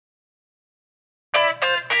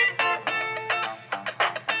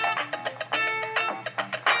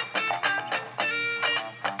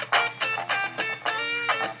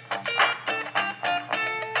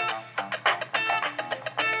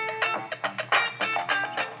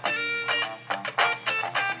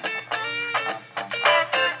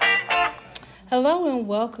Hello and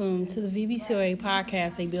welcome to the VBCOA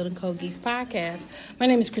podcast, a Building Code Geeks podcast. My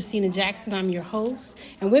name is Christina Jackson. I'm your host.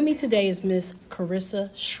 And with me today is Miss Karissa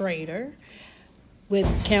Shrader with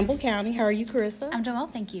Campbell County. How are you, Karissa? I'm doing well,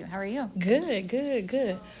 thank you. How are you?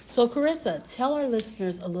 Good. So, Karissa, tell our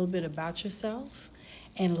listeners a little bit about yourself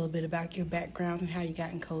and a little bit about your background and how you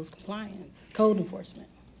got in code enforcement.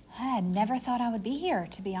 I had never thought I would be here,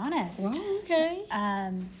 to be honest. Well, okay.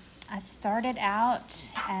 I started out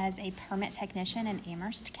as a permit technician in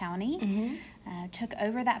Amherst County. Mm-hmm. Took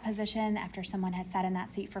over that position after someone had sat in that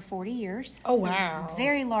seat for 40 years. Oh, so wow.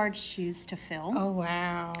 Very large shoes to fill. Oh,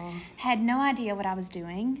 wow. Had no idea what I was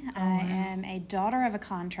doing. I am a daughter of a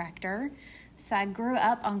contractor, so I grew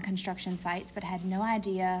up on construction sites, but had no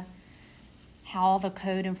idea how all the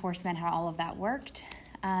code enforcement, how all of that worked.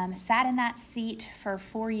 Sat in that seat for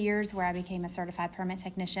 4 years where I became a certified permit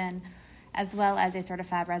technician, as well as a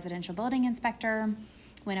certified residential building inspector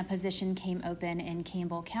when a position came open in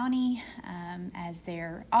Campbell County as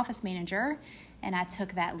their office manager, and I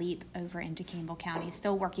took that leap over into Campbell County,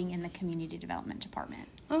 still working in the community development department.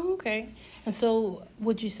 Oh, okay. And so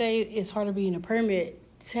would you say it's harder being a permit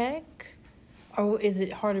tech, or is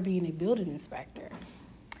it harder being a building inspector?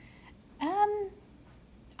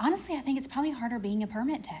 Honestly, I think it's probably harder being a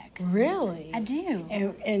permit tech. Really? I do.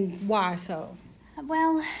 And why so?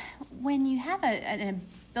 Well, when you have a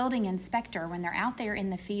building inspector, when they're out there in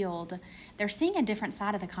the field, they're seeing a different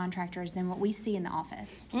side of the contractors than what we see in the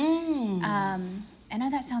office. I know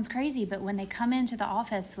that sounds crazy, but when they come into the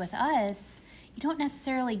office with us, you don't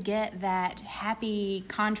necessarily get that happy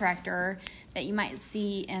contractor that you might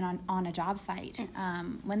see on a job site.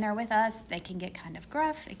 When they're with us, they can get kind of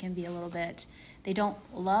gruff. It can be a little bit, they don't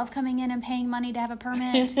love coming in and paying money to have a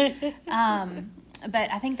permit.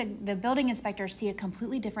 But I think the building inspectors see a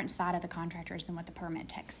completely different side of the contractors than what the permit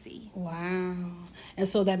techs see. Wow. And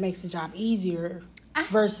so that makes the job easier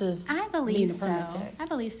versus being a permit tech. I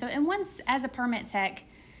believe so. And as a permit tech,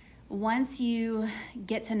 once you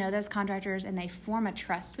get to know those contractors and they form a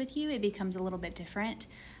trust with you, it becomes a little bit different.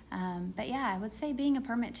 But yeah, I would say being a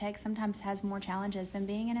permit tech sometimes has more challenges than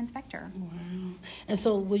being an inspector. Wow. And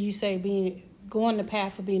so would you say going the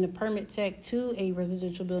path of being a permit tech to a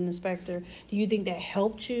residential building inspector, do you think that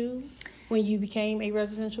helped you when you became a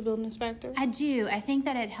residential building inspector? I do. I think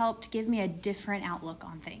that it helped give me a different outlook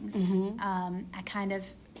on things. Mm-hmm.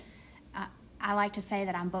 I like to say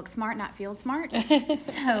that I'm book smart, not field smart.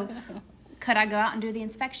 So could I go out and do the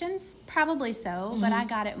inspections? Probably so, but I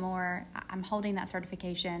got it more, I'm holding that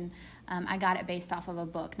certification. I got it based off of a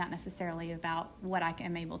book, not necessarily about what I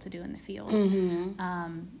am able to do in the field.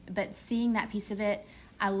 But seeing that piece of it,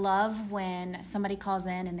 I love when somebody calls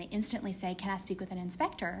in and they instantly say, "Can I speak with an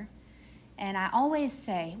inspector?" And I always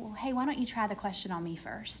say, "Well, hey, why don't you try the question on me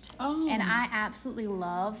first?" Oh. And I absolutely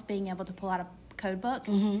love being able to pull out a code book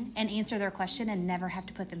and answer their question and never have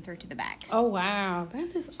to put them through to the back. Oh, wow.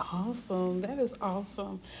 That is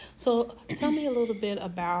awesome. So tell me a little bit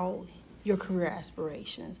about your career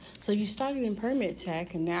aspirations. So you started in permit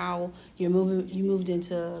tech, and now you moved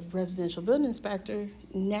into residential building inspector.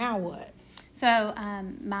 Now what? So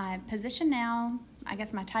my position now, I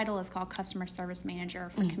guess my title is called Customer Service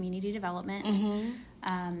Manager for Community Development.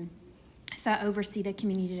 So I oversee the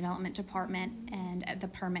community development department and the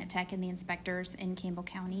permit tech and the inspectors in Campbell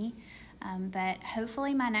County. But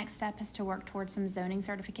hopefully my next step is to work towards some zoning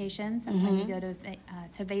certifications. I'm going to go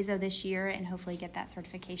to VAZO this year and hopefully get that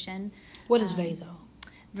certification. What is VAZO?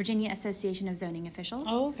 Virginia Association of Zoning Officials.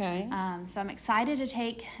 Oh, okay. So I'm excited to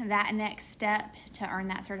take that next step to earn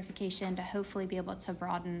that certification to hopefully be able to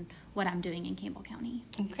broaden what I'm doing in Campbell County.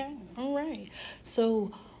 Okay. All right.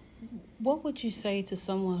 So what would you say to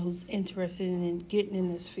someone who's interested in getting in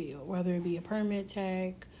this field, whether it be a permit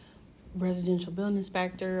tech, residential building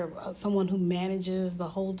inspector, or someone who manages the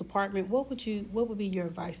whole department? What would be your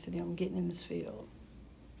advice to them getting in this field?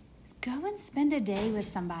 Go and spend a day with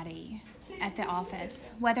somebody at the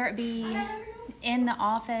office, whether it be in the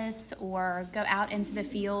office or go out into the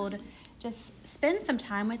field. Just spend some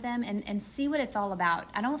time with them and see what it's all about.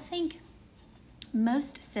 I don't think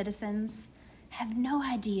most citizens have no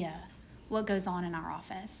idea what goes on in our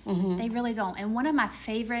office. They really don't. And one of my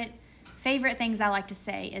favorite things I like to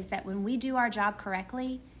say is that when we do our job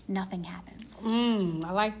correctly, nothing happens.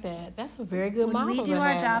 I like that. That's a very good model. When we do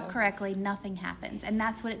our job correctly, nothing happens. And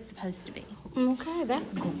that's what it's supposed to be. Okay,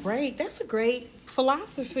 that's great. That's a great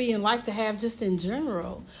philosophy in life to have just in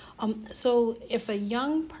general. So if a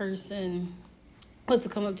young person was to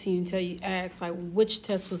come up to you and ask, like, which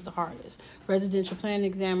test was the hardest? Residential plan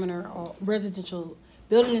examiner or residential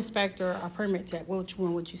building inspector or permit tech, which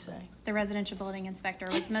one would you say? The residential building inspector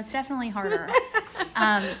was most definitely harder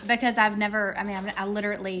because I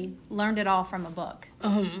literally learned it all from a book.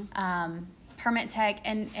 Permit tech,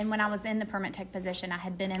 and when I was in the permit tech position, I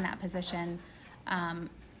had been in that position, I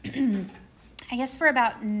guess for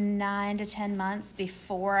about 9 to 10 months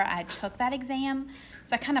before I took that exam.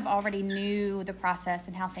 So I kind of already knew the process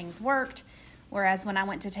and how things worked. Whereas when I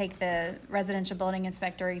went to take the residential building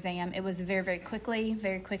inspector exam, it was very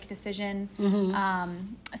quick decision.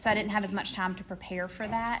 So I didn't have as much time to prepare for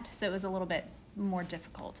that. So it was a little bit more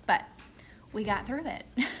difficult, but we got through it.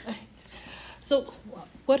 So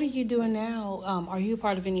what are you doing now? Are you a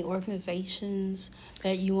part of any organizations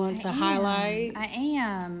that you want to highlight? I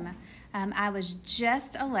am. I was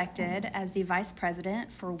just elected as the vice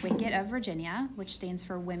president for WICET of Virginia, which stands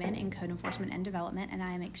for Women in Code Enforcement and Development, and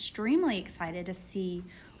I am extremely excited to see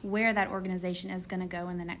where that organization is going to go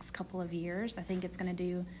in the next couple of years. I think it's going to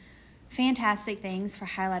do fantastic things for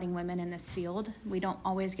highlighting women in this field. We don't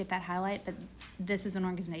always get that highlight, but this is an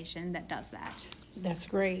organization that does that. That's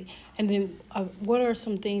great. And then what are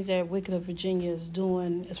some things that WICET of Virginia is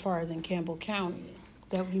doing as far as in Campbell County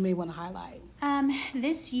that you may want to highlight?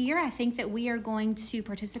 This year, I think that we are going to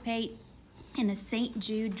participate in the St.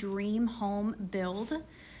 Jude Dream Home Build.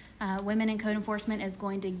 Women in Code Enforcement is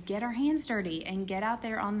going to get our hands dirty and get out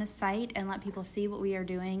there on the site and let people see what we are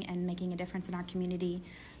doing and making a difference in our community.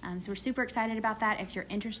 So we're super excited about that. If you're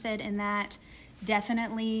interested in that,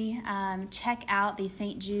 definitely check out the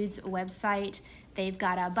St. Jude's website. They've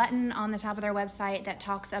got a button on the top of their website that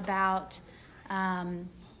talks about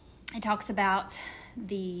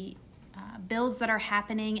the builds that are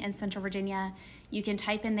happening in Central Virginia. You can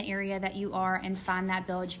type in the area that you are and find that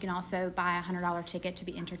build. You can also buy a $100 ticket to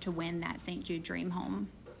be entered to win that St. Jude Dream Home.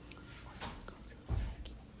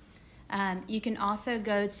 You can also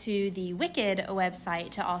go to the WICET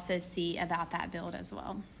website to also see about that build as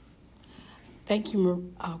well. Thank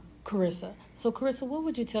you, Karissa. So, Karissa, what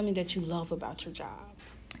would you tell me that you love about your job?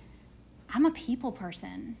 I'm a people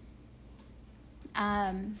person.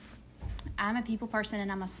 I'm a people person,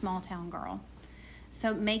 and I'm a small town girl.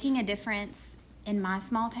 So making a difference in my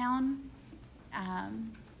small town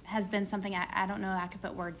has been something I don't know I could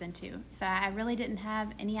put words into. So I really didn't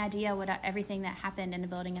have any idea what everything that happened in the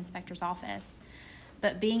building inspector's office.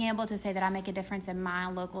 But being able to say that I make a difference in my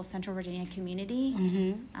local Central Virginia community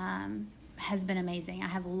has been amazing. I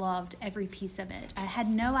have loved every piece of it. I had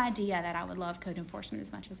no idea that I would love code enforcement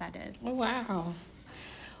as much as I did. Oh, wow.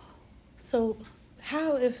 So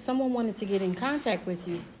how, if someone wanted to get in contact with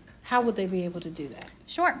you, how would they be able to do that?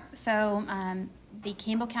 Sure. So the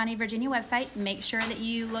Campbell County, Virginia website, make sure that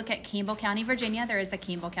you look at Campbell County, Virginia. There is a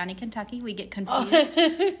Campbell County, Kentucky. We get confused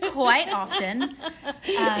quite often.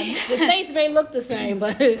 The states may look the same,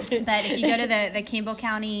 but if you go to the Campbell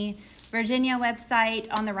County, Virginia website,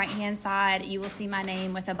 on the right-hand side, you will see my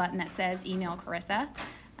name with a button that says Email Karissa.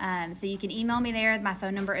 So you can email me there. My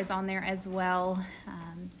phone number is on there as well,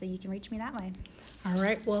 so you can reach me that way. All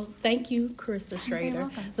right. Well, thank you, Karissa Shrader,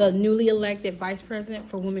 welcome. the newly elected Vice President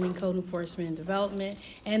for Women in Code Enforcement and Development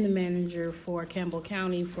and the manager for Campbell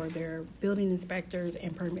County for their building inspectors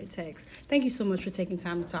and permit techs. Thank you so much for taking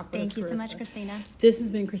time to talk with us, Karissa. Thank you so much, Christina. This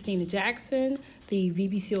has been Christina Jackson, the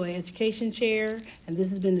VBCOA Education Chair, and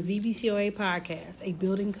this has been the VBCOA Podcast, a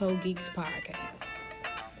Building Code Geeks podcast.